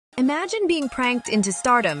Imagine being pranked into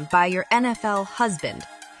stardom by your NFL husband.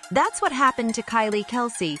 That's what happened to Kylie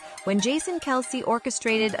Kelce when Jason Kelce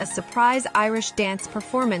orchestrated a surprise Irish dance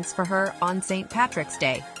performance for her on St. Patrick's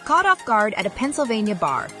Day. Caught off guard at a Pennsylvania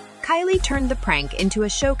bar, Kylie turned the prank into a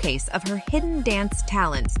showcase of her hidden dance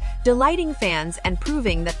talents, delighting fans and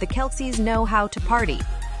proving that the Kelces know how to party.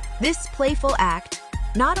 This playful act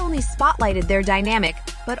not only spotlighted their dynamic,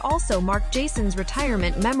 but also marked Jason's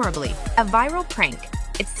retirement memorably. A viral prank,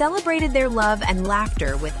 it celebrated their love and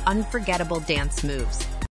laughter with unforgettable dance moves.